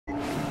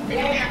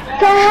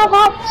Can I have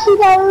hot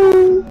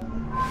Cheetos?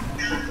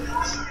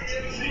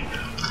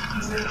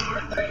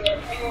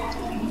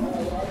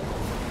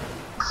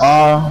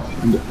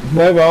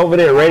 Whoever over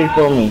there ready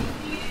for me.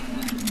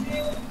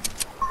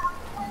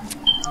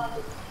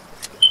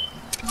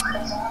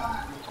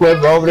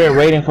 Whoever over there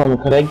waiting for me,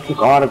 cause they took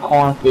all the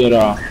cornfield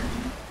off.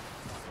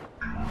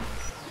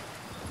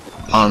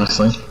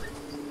 Honestly.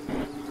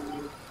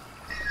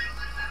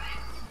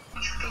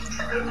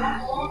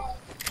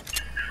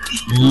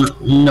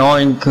 No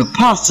one could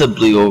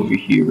possibly over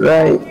here,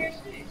 right?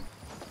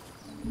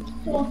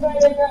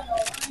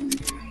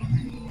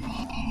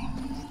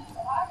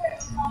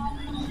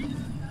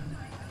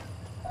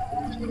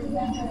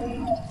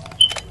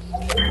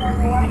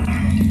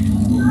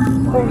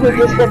 He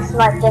just gets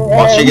sniped in the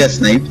Watch head. you get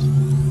sniped.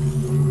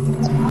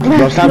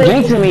 Don't stop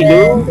jinxing me,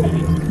 dude.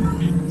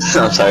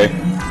 I'm sorry.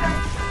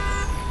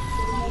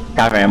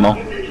 Got ammo.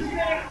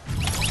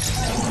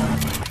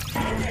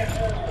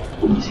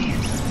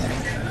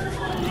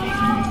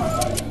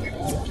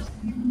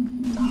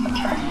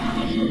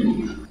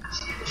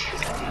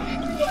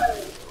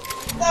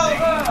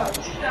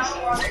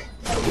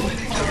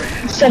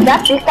 So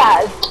that's these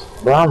guys.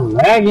 Bro, I'm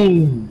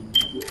lagging.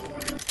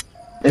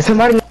 Is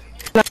somebody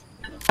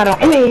not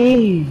on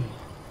me?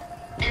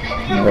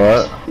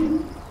 What?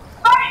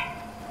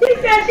 He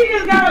said she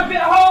just got a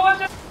whole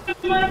bunch of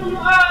money from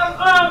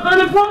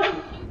unemployment.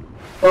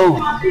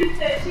 Oh. She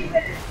said.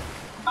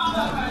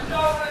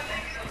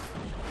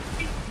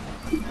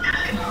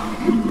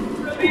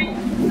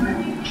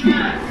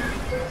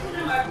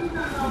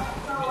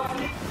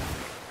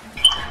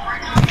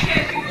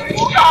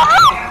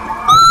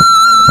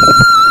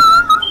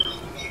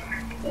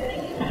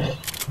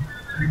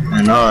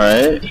 I know,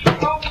 right?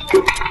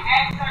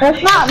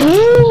 That's not me.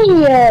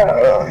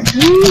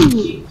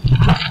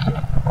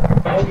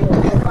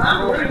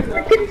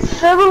 Freaking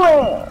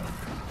sibling.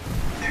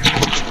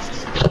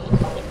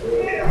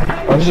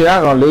 Oh shit,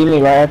 y'all gonna leave me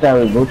right after I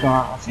reboot on?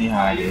 I'll see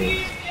how I do.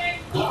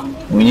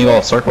 When you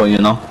go circle, you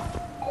know.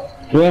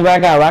 You ain't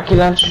back got rocket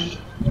lunch?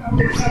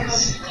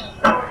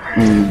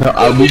 We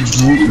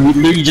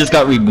literally just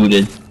got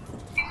rebooted.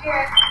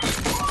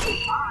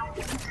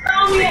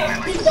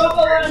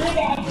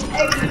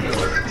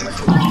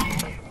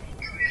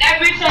 That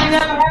bitch ain't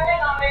never had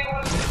it on me.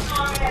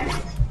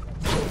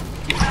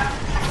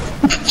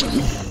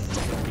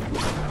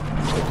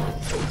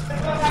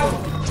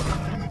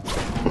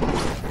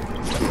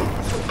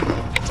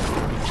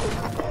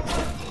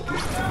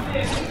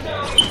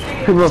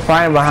 People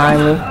fighting behind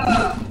me.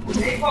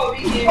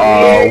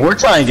 We're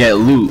trying to get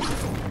loot.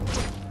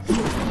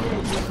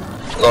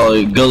 Oh,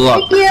 good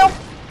luck. Thank you.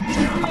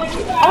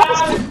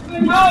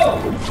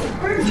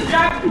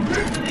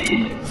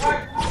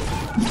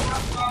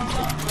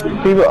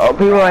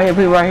 People right here,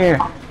 people right here.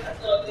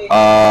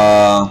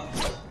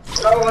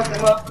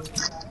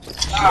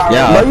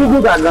 Yeah. But you do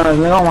got guns,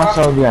 man. I don't want to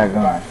show you got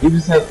guns. You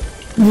just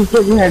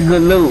said you had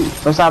good loot.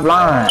 So stop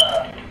lying.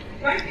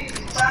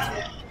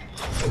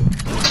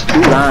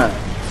 You lying.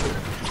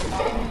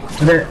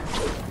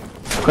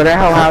 Cause that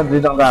whole house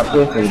just don't got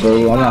pistol,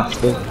 dude. I'm not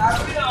stupid.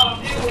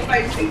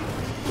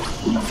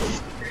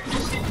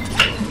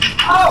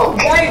 Oh,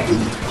 wait.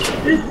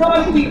 This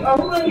song keep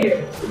over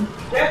here.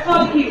 That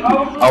song keep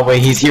over. Oh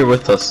wait, he's here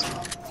with us.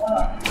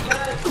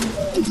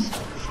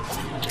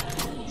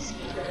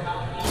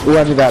 We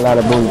actually got a lot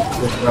of boots.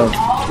 Let's go.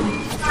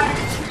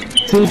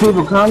 See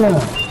people coming.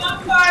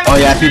 Oh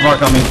yeah, people are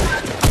coming.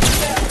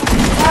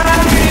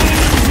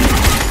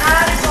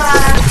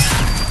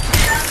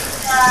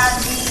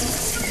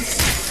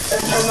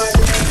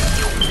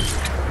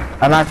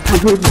 I knocked two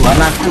people.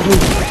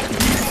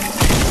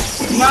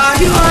 Mom,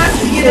 you want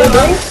to get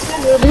away?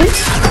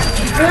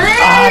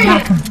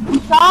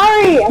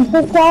 Sorry, I'm so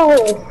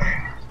sorry.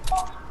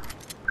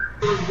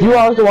 You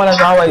always the one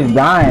that's always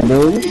dying,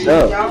 dude. You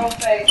suck.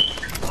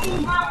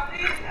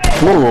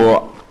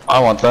 Ooh, I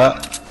want that.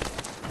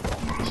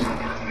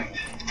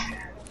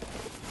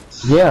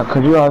 Yeah,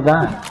 cause you all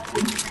dying.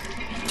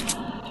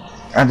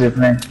 I'm just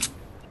playing.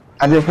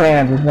 I was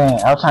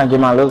trying to get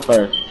my loot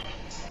first.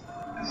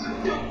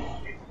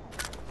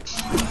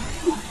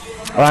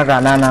 Oh, I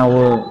got 99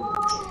 wood.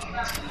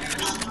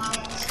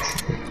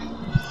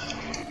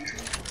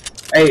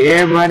 Hey,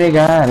 everybody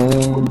got it.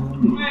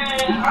 Man,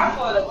 I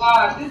swear to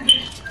God, this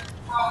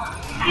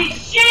is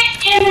shit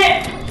in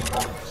it.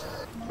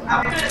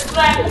 I'm just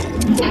like,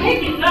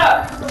 pick it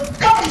up.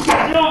 What are you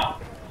doing?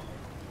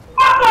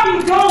 What are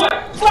you doing?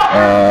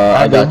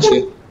 I got you.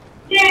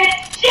 Get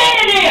shit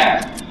in here.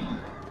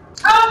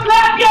 I'll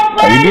slap your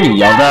Are you being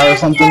yelled at or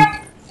something?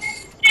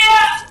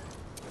 Yeah.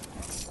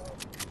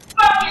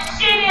 Fucking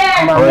shitty ass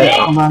Come bitch.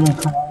 on, man.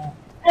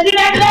 And then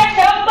after that,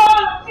 tell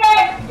someone to say,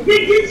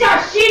 get your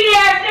shitty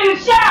ass in the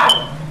shower.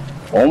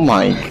 Oh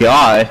my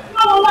god.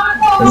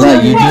 Is that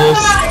you,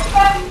 Jules?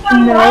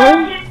 No.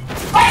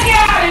 Get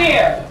out of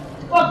here.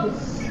 Fucking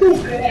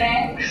stupid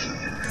ass.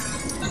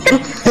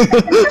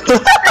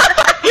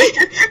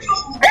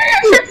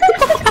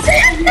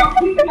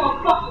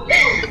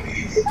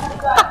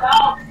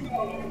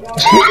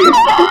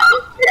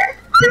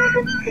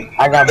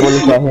 I got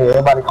bullets right here.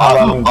 Everybody call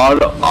on me. I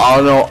don't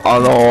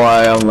know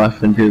why I'm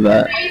laughing to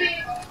that.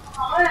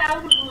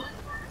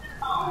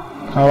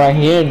 Come right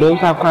here, dude.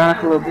 Stop crying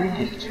like a little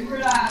bitch.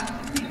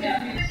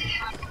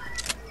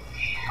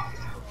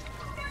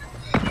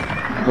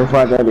 What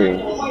fuck that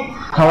is?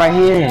 Come right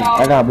here.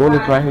 I got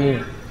bullets right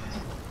here.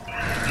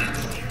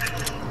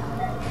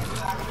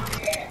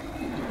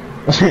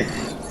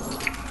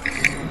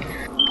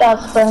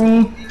 That's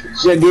funny.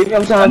 Should give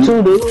him time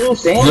too, dude.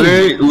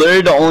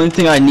 Literally the only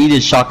thing I need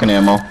is shotgun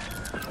ammo.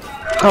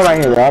 Come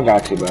right here, bro. I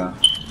got you, bro.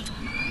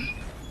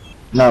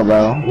 No,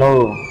 bro.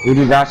 No. You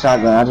just got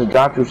shotgun. I just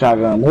dropped you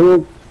shotgun.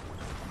 Move.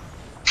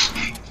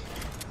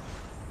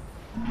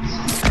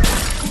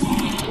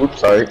 Oops,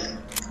 sorry.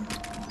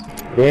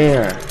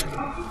 There.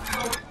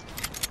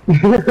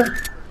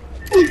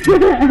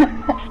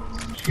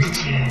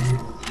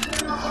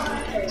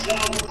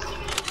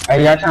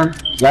 Hey,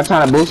 y'all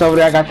trying to boost over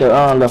there? I got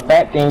the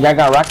fat thing. Y'all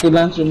got rocket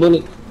launcher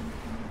bullet.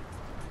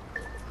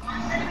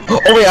 Oh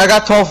wait, I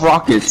got 12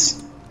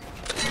 rockets.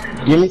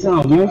 Give me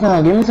some.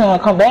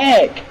 Come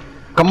back.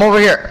 Come over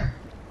here.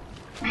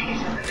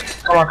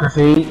 Come on,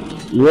 Kafid.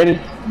 You ready?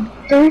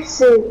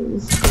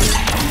 Deuces.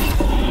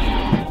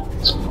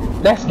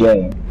 That's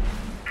gay.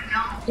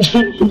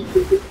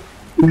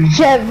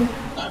 Jeb.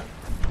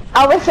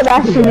 I wish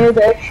Sebastian knew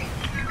this.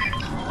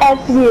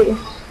 F you.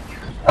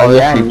 Oh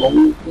yeah.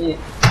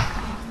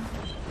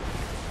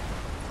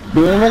 Do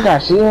you even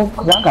got shield?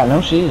 Cause I got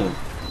no shield.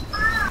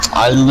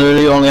 I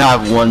literally only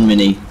have 1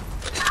 mini.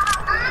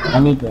 I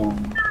need to.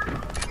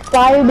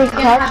 Why you be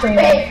crouching?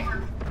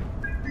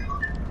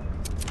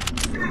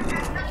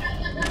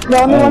 The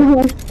only one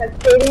who's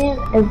spectating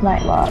is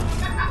Nightlock.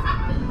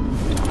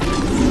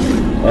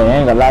 Hey, I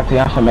ain't gonna lie to you.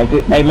 I should make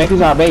it. Hey, make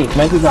this our base.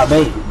 Make this our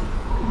base.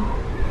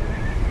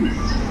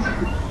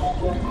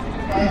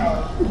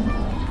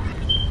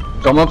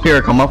 Come up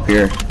here, come up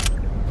here.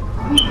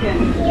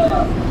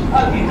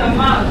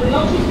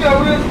 Don't you feel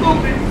real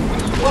stupid?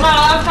 When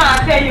I'm trying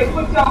to tell you,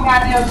 put your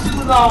goddamn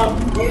shoes on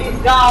and this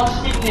dog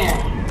shit in there.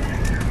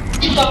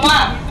 He's a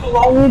mom.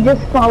 Oh, you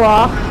just fall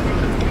off.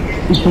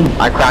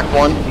 I cracked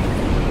one.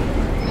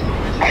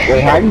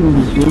 Wait, how you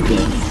be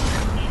shooting?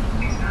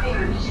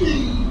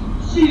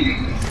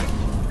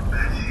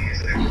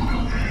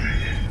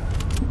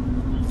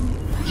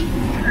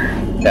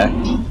 Okay.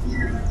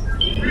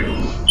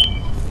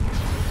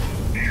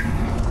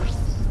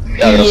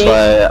 Yeah, that's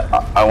why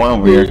I went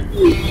over here.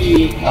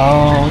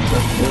 Oh, what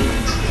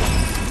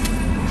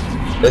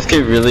the This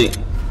kid really.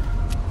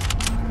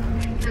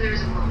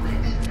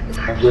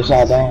 fuck? Just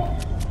shot down.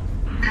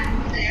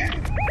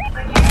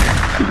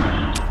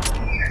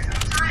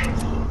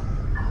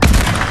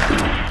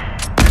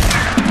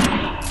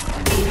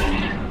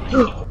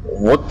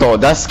 What the?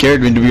 That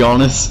scared me, to be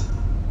honest.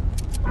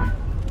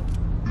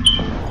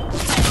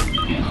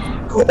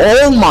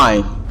 Oh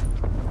my!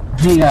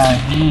 He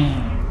got me.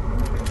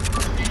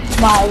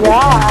 My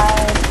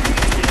God.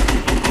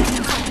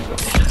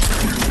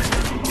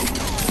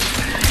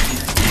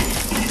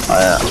 Oh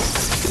yeah.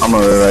 I'm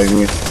gonna revive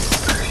you.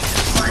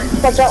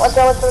 Watch out.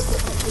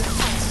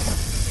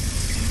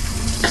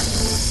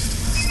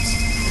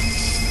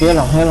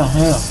 Heal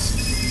him.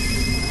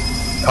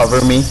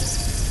 Cover me.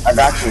 I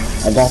got you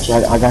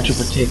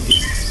protected.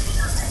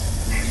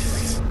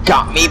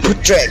 Got me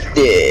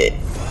protected.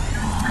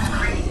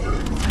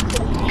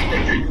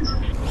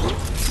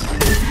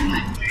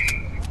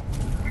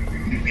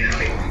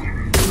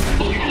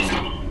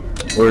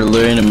 We're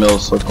literally in a middle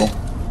circle.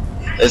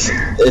 It's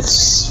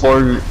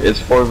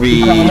 4v.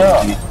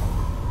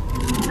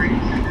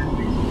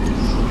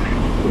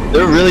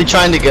 They're really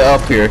trying to get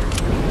up here.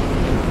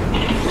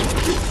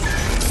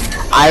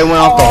 I went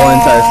off the whole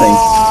entire thing.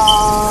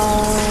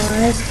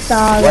 I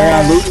saw Why y'all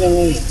that. leaving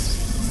me?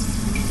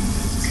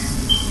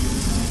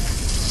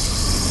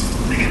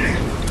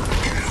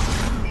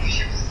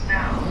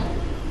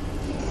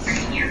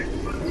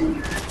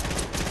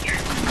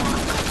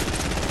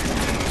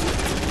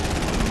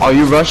 Are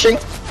you rushing?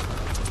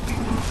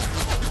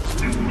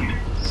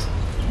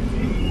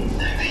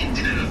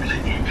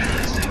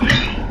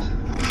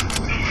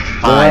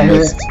 I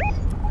missed.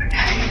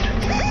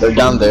 They're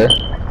down there.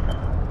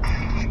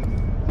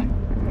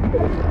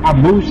 I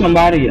boosted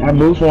somebody. I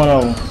boosted one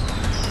of them.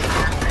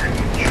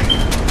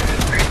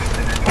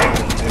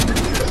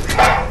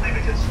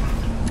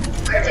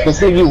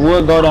 Cause if you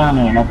would go down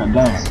there like a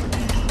gun.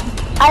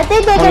 I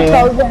think they get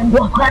frozen.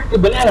 Bro, crack the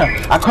banana.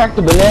 I cracked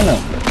the banana.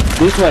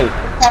 This way.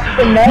 That's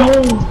the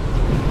name.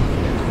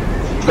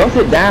 Go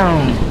sit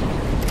down.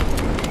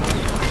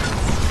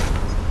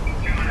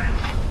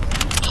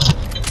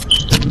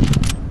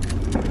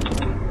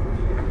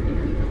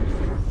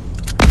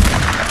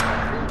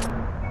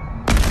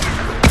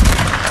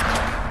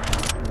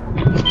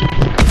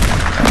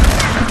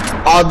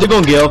 Oh, they're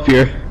gonna get up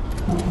here.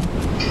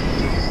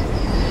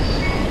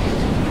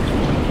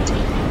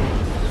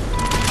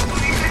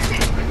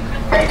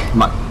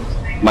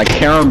 My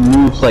camera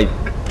moves like.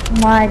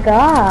 My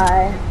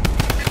God.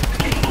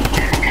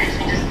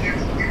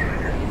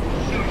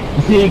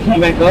 See you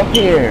come back up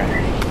here.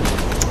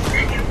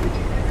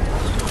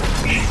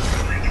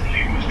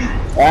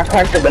 I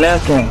cracked the banana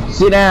skin.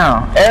 Sit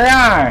down.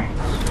 Aaron!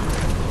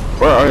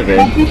 Where are they?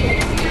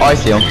 Oh, I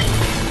see them.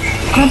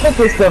 Come put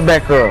this stuff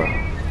back up.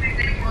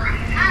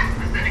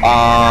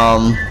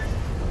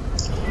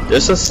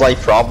 There's a slight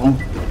problem.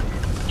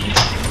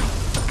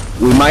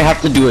 We might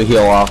have to do a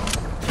heal off.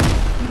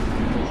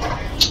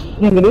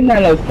 Nigga, this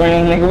not no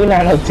spring, nigga. We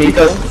not no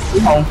Tico.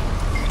 Come on.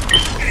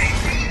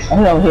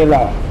 I'm no heal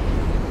off.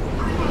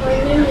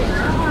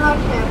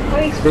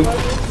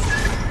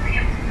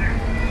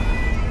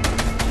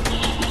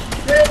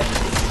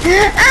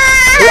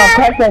 I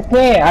cracked that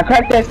skin. I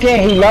cracked that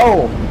skin. He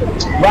low.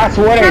 Bro, I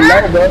swear they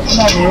low, bro.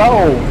 Come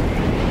low.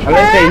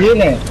 Unless they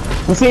hitting.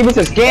 You see, if it's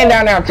a skin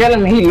down there, I'm telling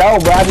him he low,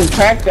 bro. I just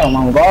cracked him.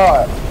 On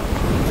guard.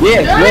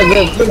 Yes,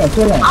 yes,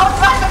 kill him. I was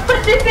about to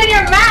put this in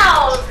your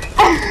mouth.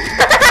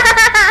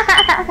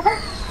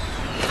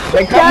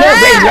 They come up.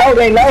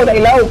 They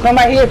low. Come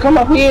out here. Come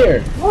up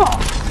here.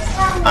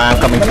 I'm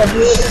coming. Come up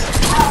here.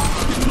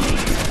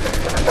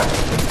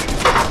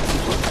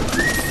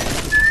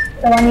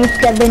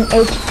 27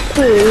 HP.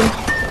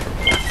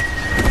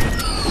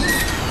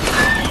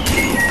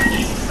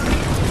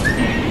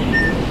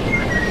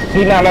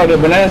 He's not low. The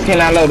banana skin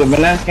not low. The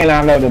banana skin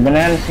not low. The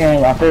banana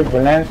skin, my favorite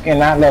banana skin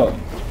not low.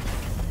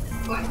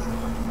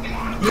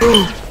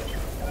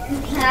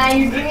 Can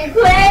you do it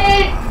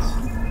quick?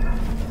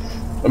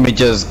 Let me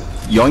just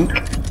yoink.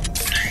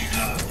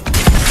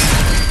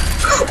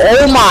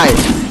 Oh my!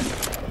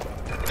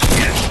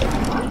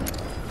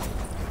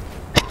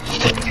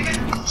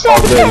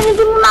 Can you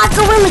give me my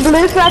gorilla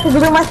glue so I can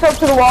glue myself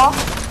to the wall?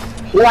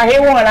 Oh, I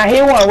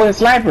hit one with a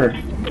sniper.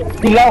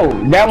 He low.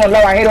 That one low.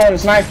 I hit on the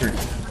sniper.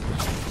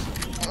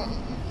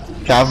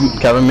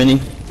 Kevin Mini.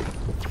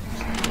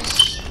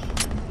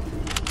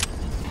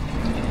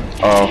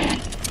 Oh.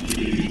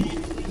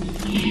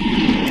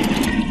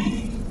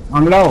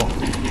 I'm low.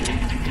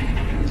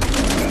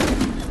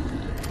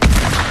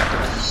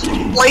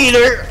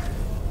 Later.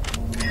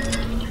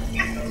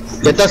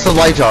 Get that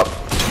supply drop.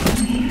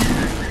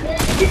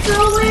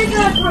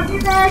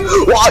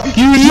 What?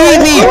 You need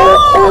me!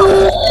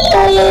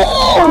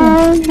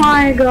 Oh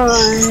my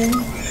god.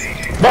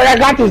 Bro, I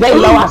got this. They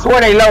low. I swear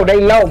they low. They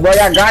low. Bro,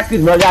 I got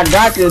this. Bro, I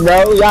got this,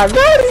 bro. Y'all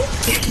got it.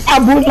 I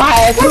boost my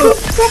ass.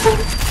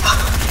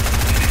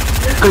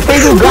 Cause they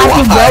you got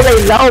this, bro. They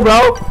low, bro.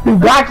 You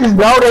got this,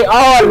 bro. They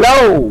all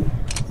low.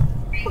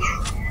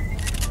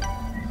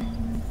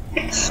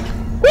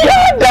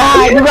 You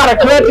died. You got a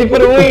clutch it for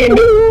the win,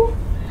 dude.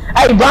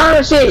 Hey,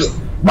 burn shit.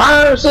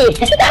 Burn shit.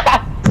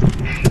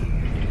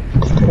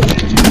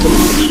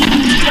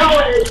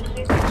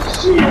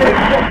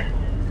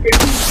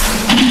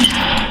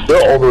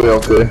 They're all the way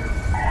up there.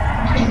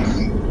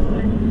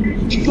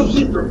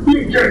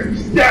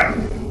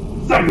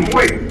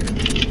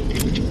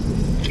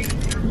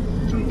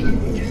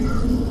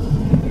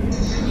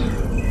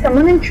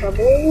 Someone in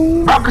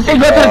trouble? Bro, cause they go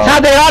to the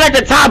top. They all at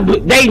the top.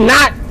 They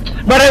not.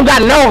 But they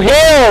got no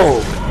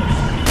health.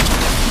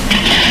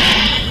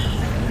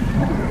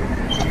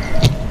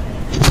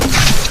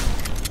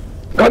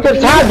 Go to the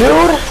top,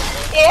 dude.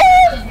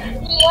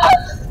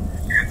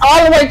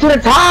 All the way to the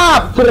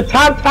top. To the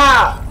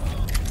top.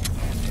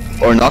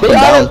 Or knock They them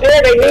all down.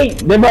 there. They need.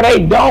 But they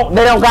don't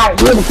got.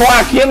 Before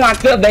I kill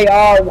myself, I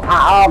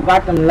all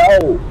got them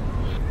low.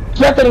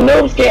 Especially the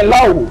noobs get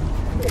low.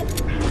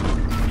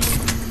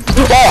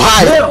 Oh,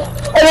 hi!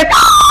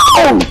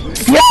 Oh,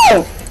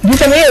 yo! Get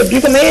some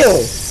heal,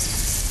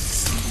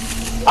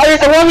 Oh,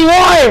 it's a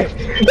 1v1!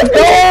 Let's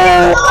go!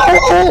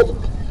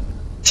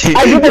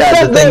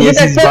 Yeah, the thing is,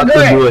 he's about to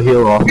do a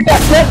heal off. Get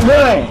that step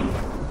gun!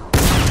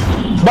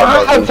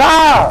 Behind on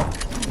top!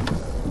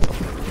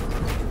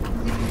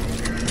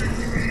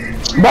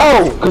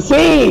 Bro,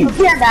 concede!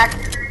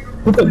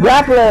 With the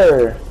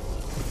grappler!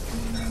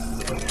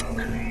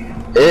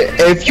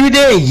 If you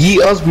didn't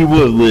yeet us, we would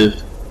have lived.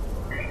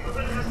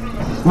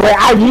 Wait,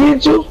 I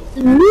yeeted you?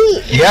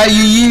 Yeah,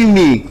 you yeeted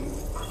me.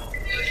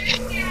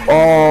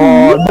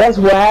 Oh, that's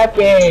what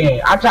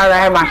happened. I tried to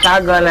have my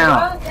shotgun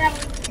out.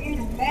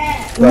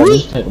 Bro,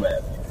 just take it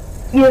back.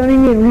 You only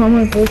need one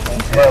more person.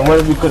 Bro, what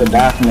if we could have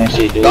died from that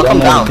shit, dude? Knock him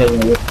down.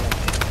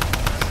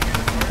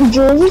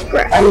 Jules is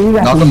great.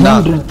 Knock him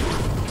down.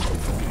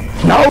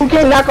 No, we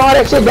can't knock all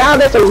that shit down.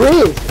 That's a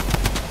risk.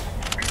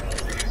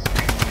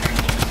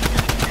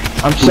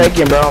 I'm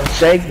shaking, bro. I'm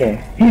shaking.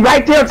 He's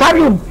right there on top of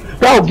you.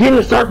 Bro, get in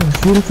the circle.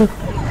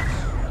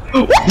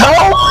 No!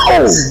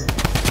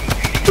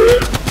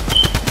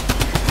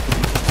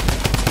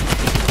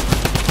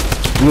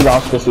 You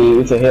lost, cause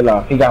it's a hit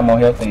off. He got more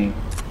health than you.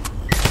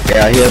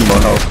 Yeah, he has more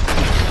health.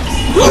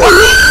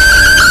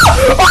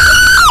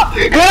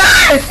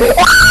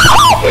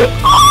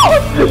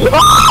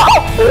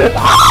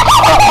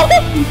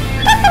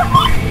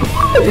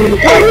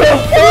 What the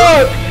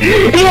fuck?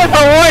 He has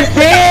a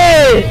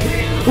 110!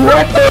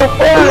 What the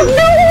fuck?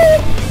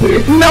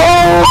 No!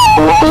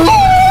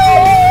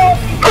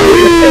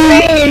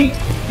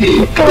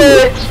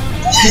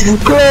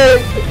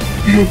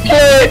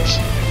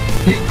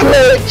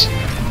 Clutch!